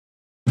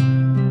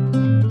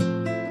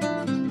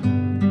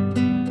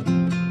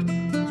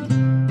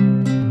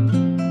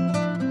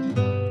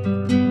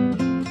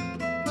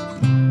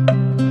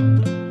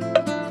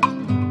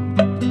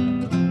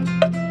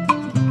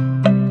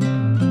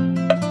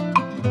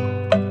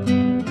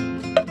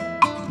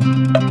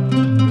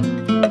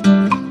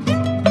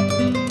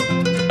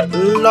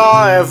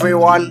Hola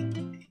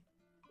everyone!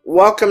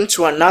 Welcome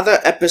to another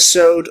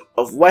episode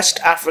of West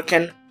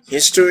African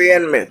History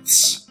and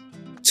Myths.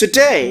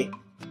 Today,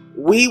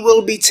 we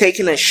will be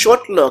taking a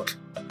short look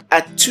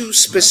at two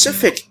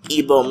specific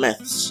Igbo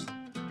myths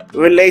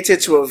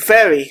related to a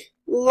very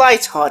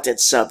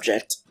light-hearted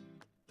subject,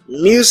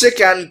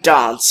 music and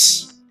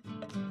dance.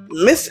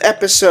 Myth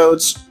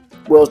episodes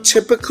will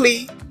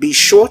typically be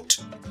short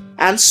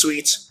and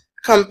sweet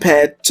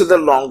compared to the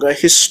longer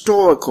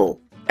historical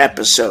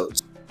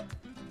episodes.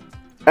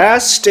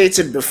 As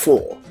stated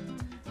before,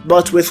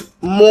 but with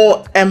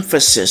more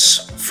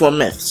emphasis for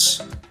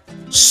myths,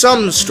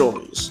 some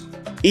stories,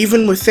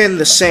 even within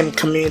the same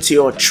community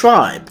or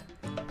tribe,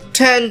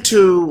 tend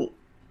to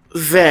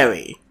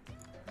vary.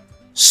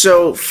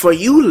 So for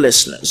you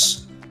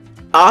listeners,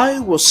 I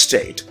will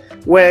state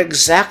where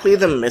exactly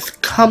the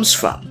myth comes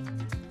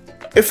from.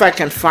 If I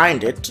can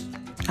find it,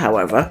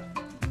 however,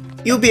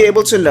 you'll be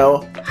able to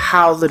know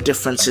how the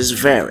differences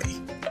vary.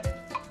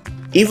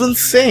 Even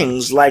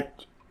things like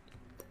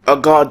a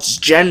god's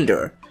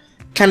gender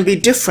can be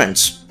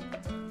different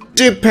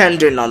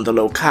depending on the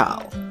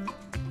locale.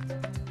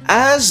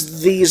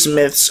 As these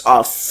myths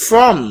are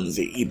from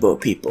the Igbo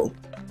people,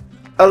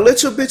 a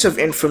little bit of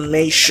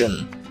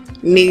information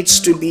needs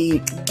to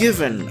be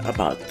given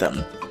about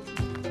them.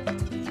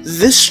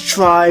 This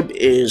tribe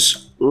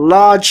is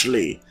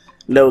largely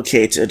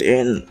located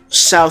in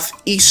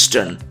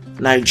southeastern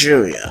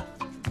Nigeria,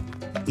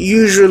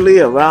 usually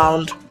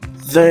around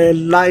the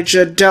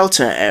Niger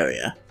Delta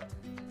area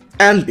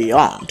and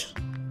beyond.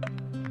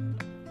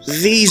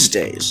 These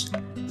days,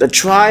 the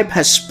tribe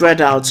has spread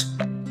out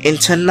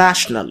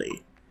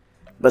internationally,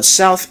 but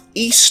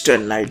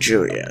southeastern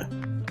Nigeria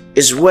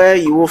is where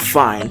you will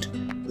find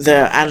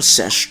their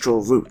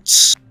ancestral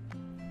roots.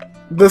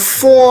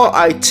 Before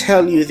I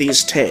tell you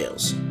these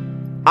tales,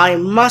 I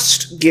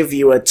must give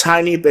you a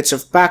tiny bit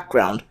of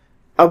background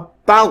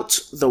about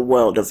the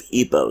world of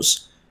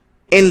Igbos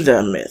in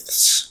their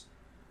myths.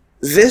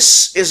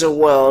 This is a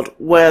world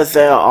where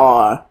there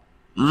are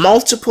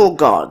multiple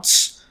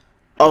gods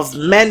of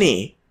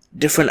many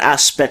different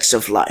aspects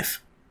of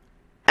life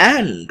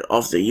and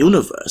of the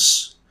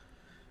universe.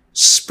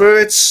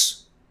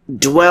 Spirits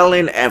dwell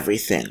in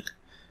everything: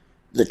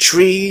 the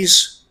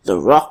trees, the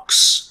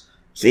rocks,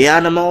 the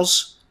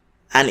animals,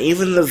 and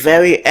even the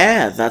very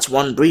air that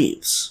one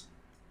breathes.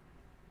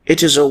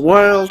 It is a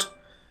world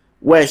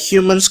where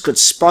humans could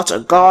spot a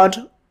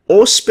god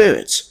or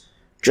spirit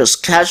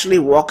just casually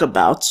walk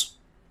about,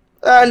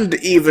 and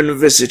even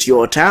visit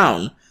your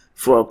town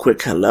for a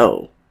quick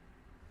hello.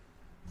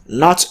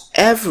 Not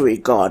every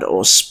god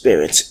or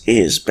spirit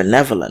is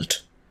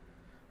benevolent.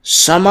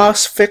 Some are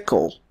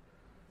fickle,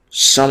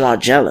 some are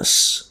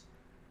jealous,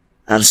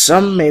 and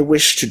some may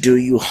wish to do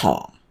you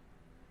harm.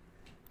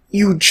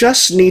 You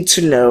just need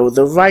to know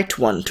the right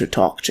one to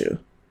talk to.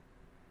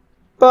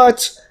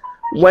 But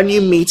when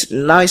you meet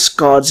nice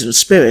gods and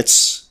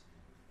spirits,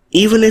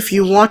 even if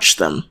you watch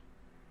them,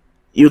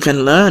 you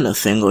can learn a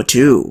thing or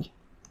two.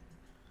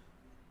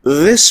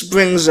 This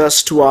brings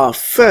us to our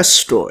first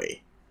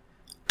story,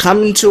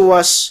 coming to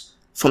us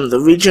from the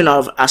region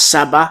of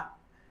Asaba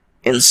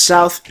in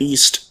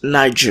southeast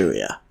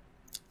Nigeria.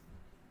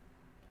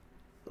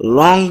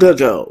 Long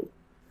ago,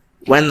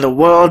 when the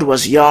world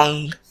was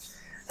young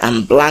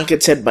and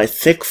blanketed by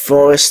thick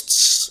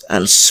forests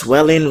and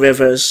swelling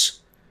rivers,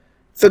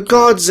 the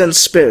gods and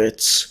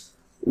spirits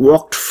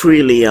walked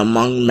freely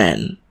among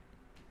men.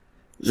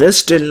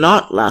 This did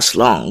not last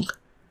long,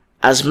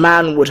 as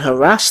man would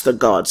harass the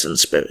gods and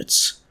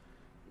spirits,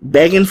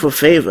 begging for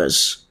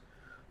favors,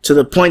 to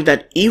the point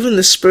that even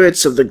the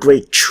spirits of the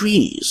great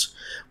trees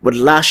would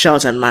lash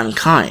out at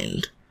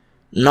mankind,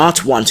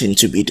 not wanting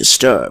to be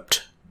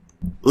disturbed.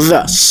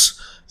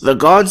 Thus, the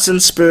gods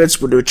and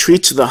spirits would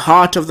retreat to the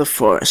heart of the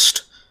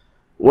forest,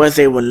 where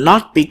they would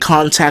not be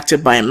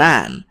contacted by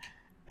man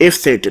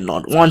if they did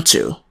not want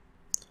to.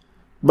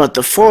 But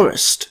the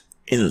forest,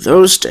 in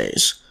those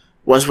days,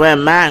 was where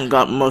man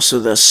got most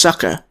of their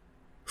succor,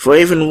 for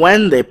even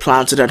when they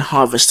planted and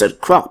harvested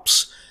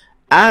crops,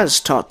 as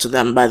taught to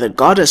them by the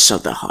goddess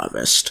of the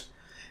harvest,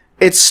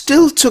 it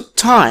still took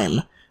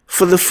time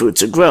for the fruit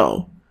to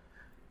grow,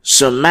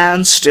 so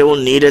man still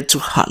needed to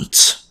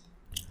hunt.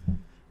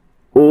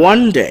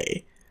 One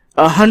day,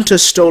 a hunter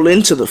stole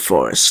into the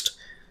forest,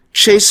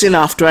 chasing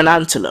after an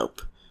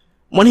antelope,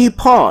 when he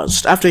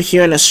paused after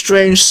hearing a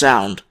strange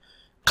sound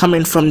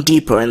coming from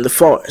deeper in the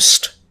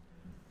forest.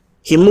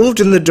 He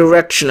moved in the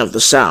direction of the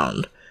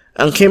sound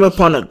and came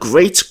upon a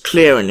great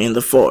clearing in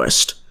the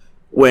forest,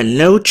 where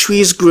no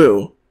trees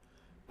grew,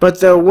 but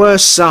there were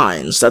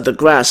signs that the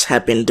grass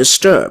had been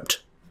disturbed.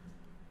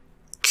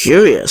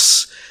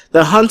 Curious,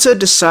 the hunter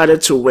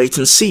decided to wait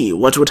and see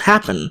what would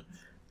happen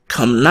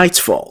come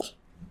nightfall.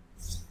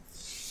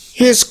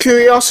 His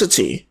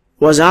curiosity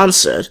was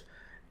answered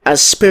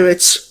as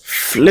spirits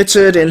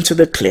flitted into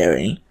the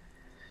clearing.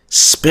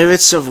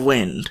 Spirits of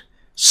wind,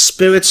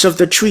 spirits of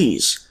the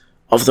trees,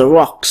 of the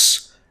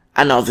rocks,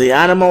 and of the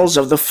animals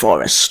of the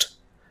forest.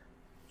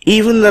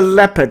 Even the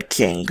leopard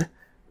king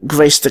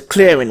graced the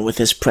clearing with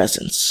his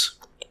presence.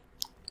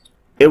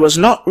 it was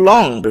not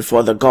long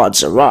before the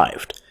gods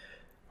arrived,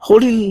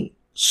 holding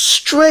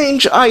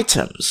strange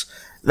items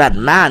that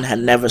man had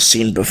never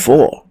seen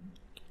before.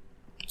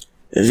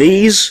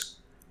 These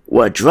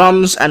were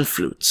drums and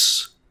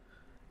flutes,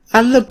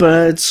 and the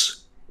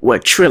birds were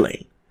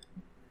trilling,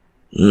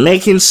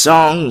 making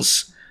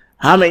songs,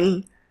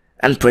 humming,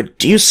 and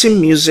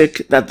producing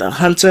music that the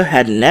hunter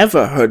had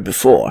never heard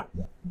before.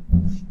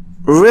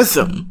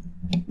 Rhythm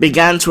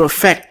began to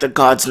affect the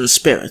gods and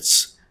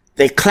spirits.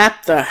 They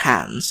clapped their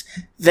hands,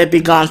 they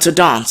began to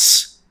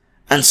dance,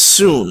 and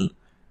soon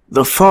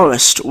the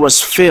forest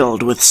was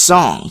filled with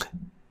song.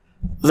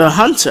 The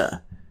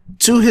hunter,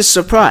 to his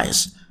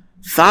surprise,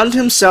 found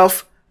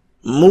himself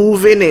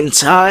moving in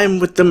time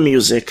with the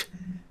music,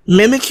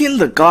 mimicking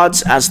the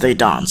gods as they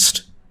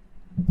danced.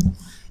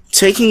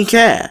 Taking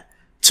care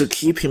to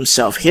keep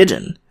himself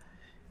hidden,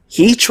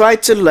 he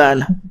tried to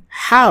learn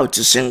how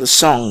to sing the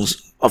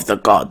songs of the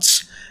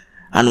gods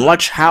and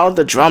watch how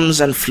the drums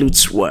and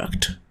flutes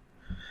worked.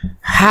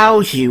 How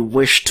he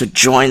wished to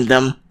join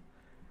them,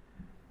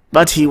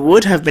 but he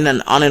would have been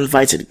an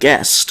uninvited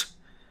guest,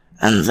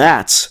 and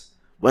that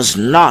was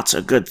not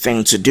a good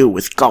thing to do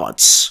with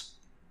gods.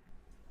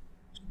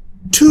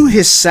 To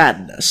his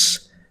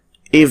sadness,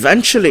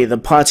 eventually the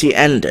party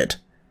ended,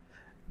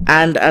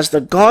 and as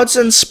the gods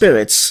and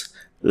spirits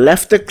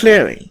left the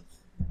clearing,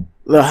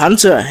 the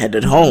hunter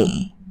headed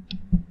home,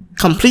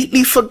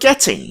 completely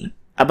forgetting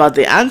about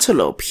the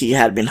antelope he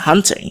had been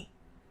hunting.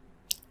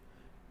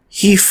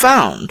 He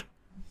found,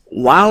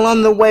 while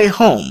on the way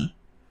home,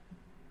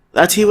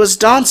 that he was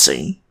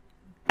dancing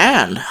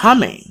and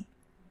humming,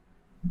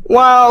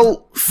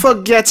 while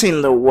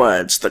forgetting the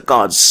words the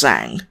gods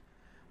sang,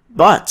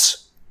 but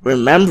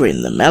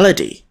remembering the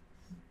melody.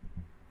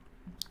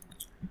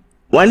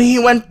 When he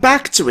went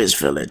back to his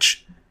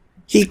village,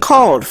 he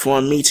called for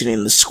a meeting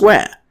in the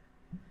square,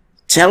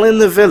 telling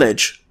the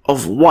village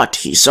of what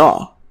he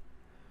saw.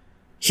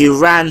 He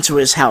ran to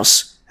his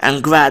house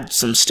and grabbed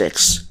some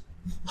sticks,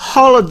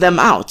 hollowed them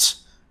out,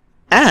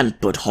 and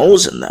put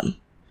holes in them,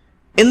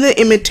 in the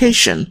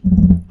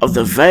imitation of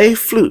the very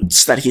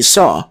flutes that he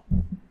saw,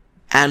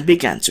 and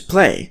began to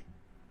play.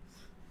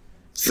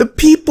 The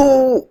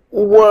people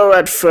were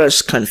at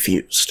first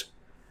confused,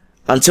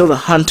 until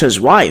the hunter's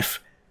wife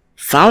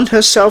found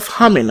herself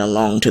humming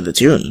along to the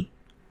tune.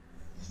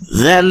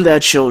 Then their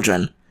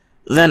children,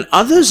 then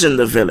others in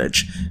the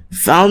village,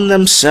 found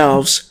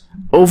themselves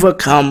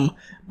overcome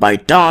by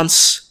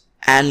dance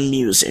and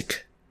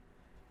music.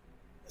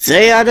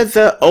 They added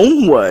their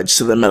own words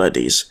to the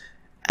melodies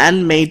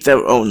and made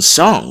their own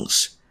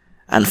songs,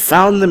 and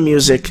found the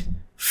music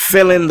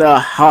filling their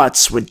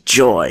hearts with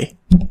joy.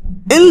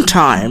 In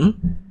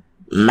time,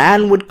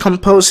 man would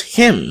compose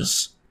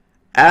hymns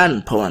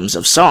and poems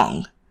of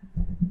song,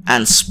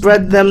 and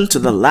spread them to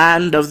the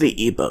land of the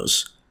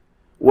Igbos,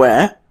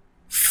 where,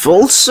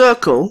 full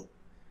circle,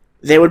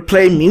 they would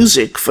play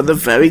music for the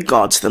very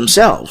gods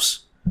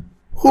themselves,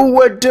 who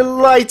were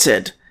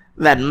delighted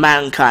that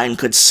mankind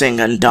could sing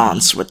and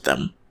dance with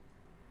them.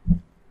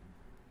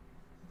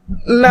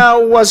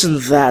 Now,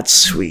 wasn't that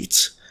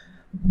sweet?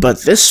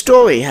 But this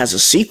story has a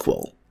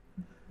sequel,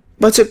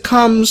 but it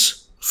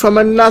comes from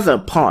another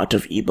part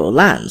of Igbo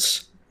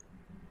lands.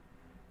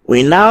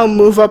 We now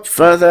move up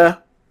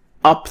further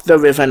up the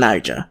river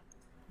Niger,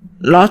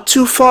 not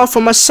too far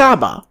from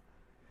Asaba,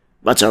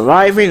 but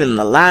arriving in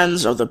the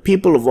lands of the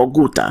people of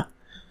Oguta,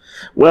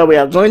 where we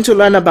are going to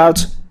learn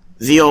about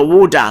the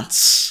Owu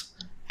dance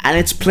and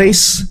its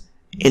place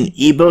in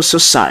Igbo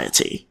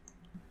society.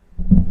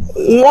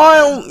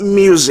 While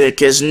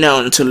music is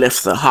known to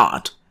lift the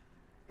heart,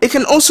 it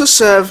can also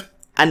serve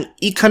an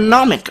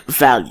economic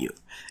value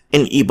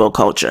in Igbo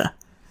culture,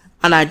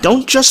 and I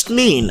don't just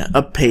mean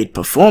a paid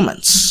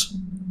performance.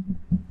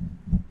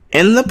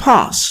 In the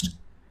past,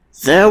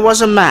 there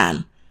was a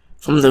man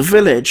from the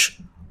village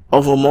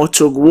of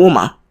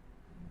Omotogwuma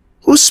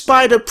who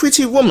spied a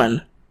pretty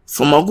woman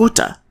from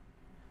Oguta.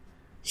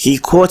 He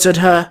courted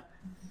her,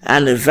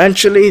 and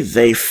eventually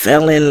they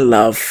fell in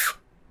love.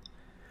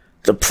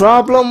 The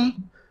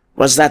problem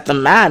was that the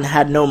man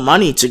had no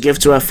money to give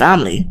to her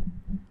family,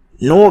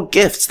 nor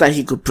gifts that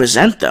he could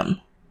present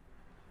them.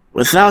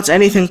 Without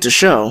anything to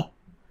show,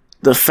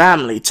 the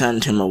family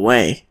turned him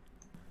away.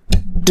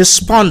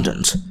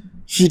 Despondent,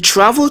 he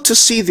traveled to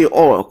see the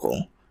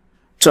oracle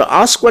to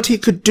ask what he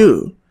could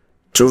do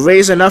to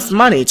raise enough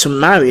money to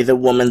marry the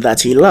woman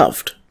that he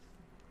loved.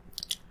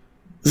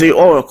 The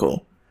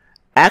oracle,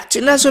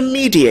 acting as a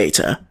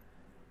mediator,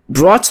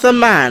 brought the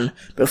man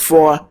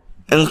before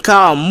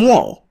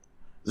Nkamuo,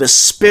 the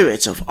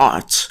spirit of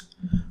art,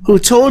 who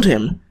told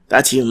him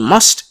that he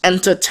must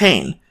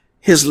entertain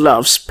his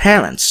love's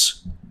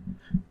parents.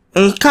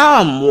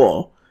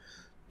 Nkamuo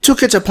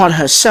took it upon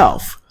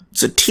herself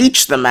to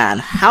teach the man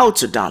how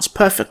to dance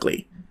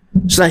perfectly,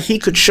 so that he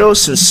could show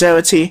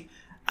sincerity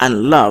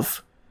and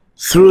love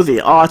through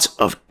the art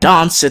of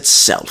dance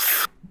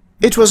itself.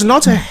 It was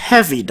not a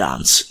heavy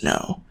dance,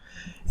 no.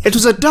 It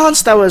was a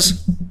dance that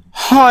was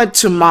hard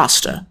to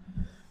master,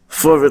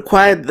 for it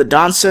required the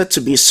dancer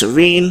to be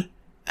serene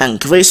and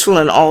graceful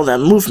in all their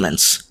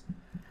movements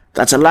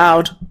that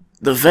allowed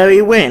the very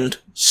wind,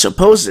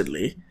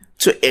 supposedly,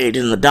 to aid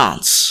in the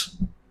dance.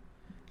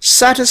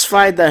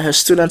 Satisfied that her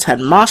student had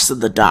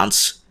mastered the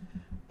dance,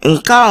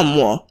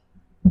 Nkaamo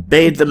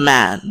bade the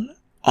man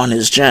on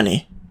his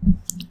journey.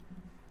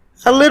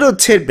 A little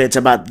tidbit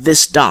about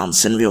this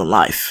dance in real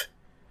life.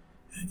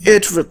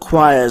 It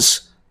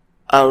requires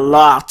a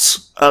lot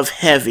of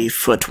heavy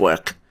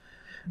footwork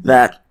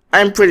that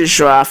I'm pretty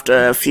sure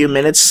after a few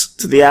minutes,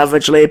 to the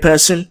average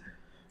layperson,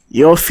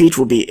 your feet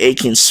will be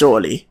aching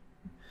sorely.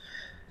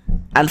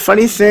 And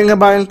funny thing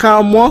about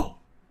Nkaamo,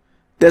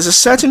 there's a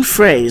certain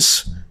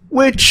phrase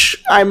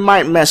which I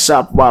might mess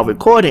up while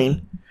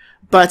recording,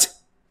 but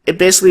it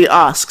basically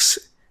asks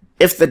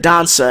if the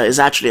dancer is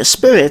actually a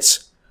spirit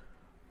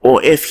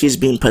or if he's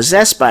being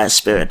possessed by a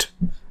spirit,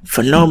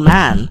 for no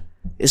man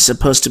is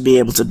supposed to be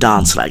able to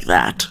dance like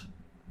that.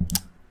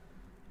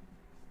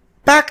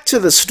 Back to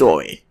the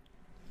story.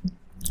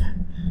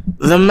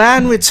 The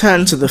man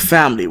returned to the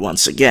family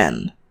once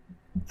again,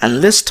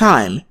 and this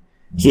time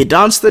he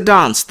danced the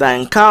dance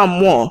that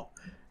Nkaamo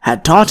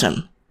had taught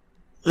him.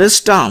 This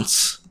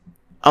dance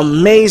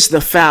amazed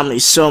the family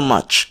so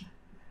much,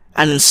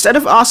 and instead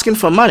of asking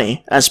for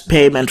money as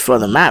payment for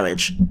the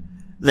marriage,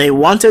 they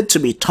wanted to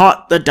be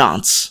taught the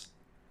dance.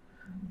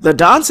 The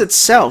dance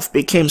itself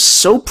became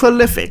so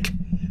prolific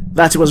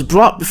that it was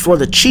brought before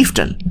the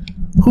chieftain,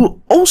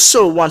 who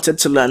also wanted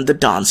to learn the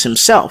dance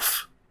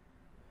himself.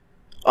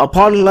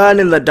 Upon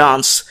learning the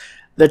dance,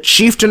 the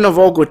chieftain of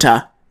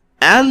Oguta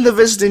and the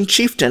visiting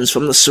chieftains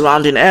from the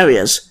surrounding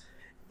areas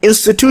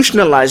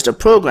institutionalized a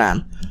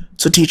program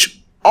to teach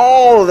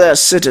all their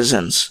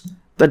citizens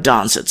the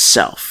dance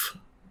itself.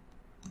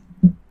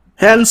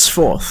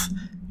 Henceforth,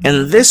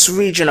 in this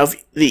region of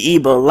the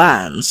Igbo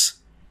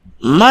lands,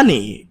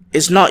 money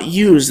is not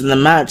used in the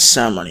marriage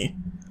ceremony,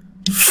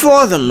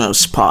 for the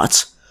most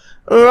part.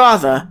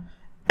 Rather,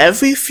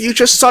 every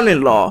future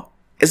son-in-law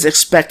is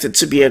expected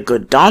to be a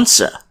good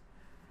dancer,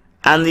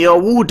 and the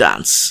Owu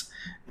dance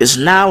is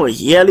now a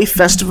yearly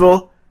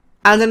festival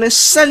and an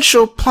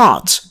essential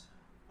part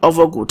of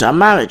Oguta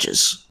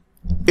marriages.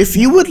 If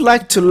you would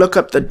like to look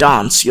up the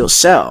dance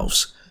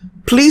yourselves,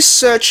 please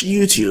search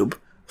YouTube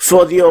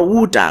for the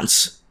Owu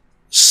dance,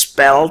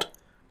 spelled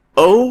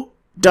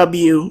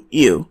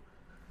O-W-U,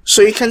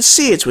 so you can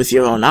see it with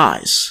your own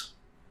eyes.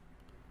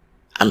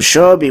 I'm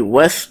sure it'll be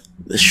worth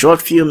the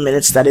short few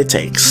minutes that it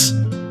takes.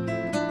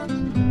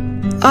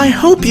 I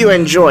hope you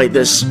enjoyed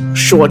this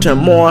shorter,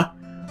 more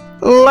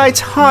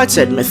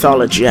light-hearted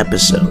mythology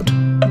episode.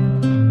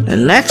 In the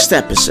next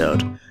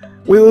episode,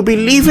 we will be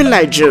leaving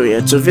Nigeria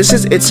to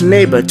visit its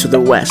neighbor to the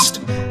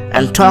west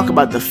and talk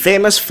about the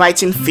famous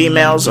fighting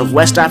females of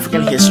West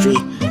African history,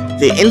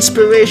 the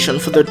inspiration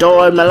for the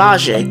Dora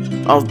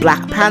Milaje of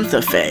Black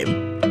Panther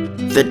fame,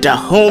 the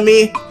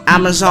Dahomey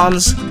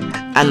Amazons,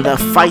 and the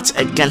fight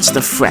against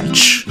the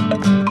French.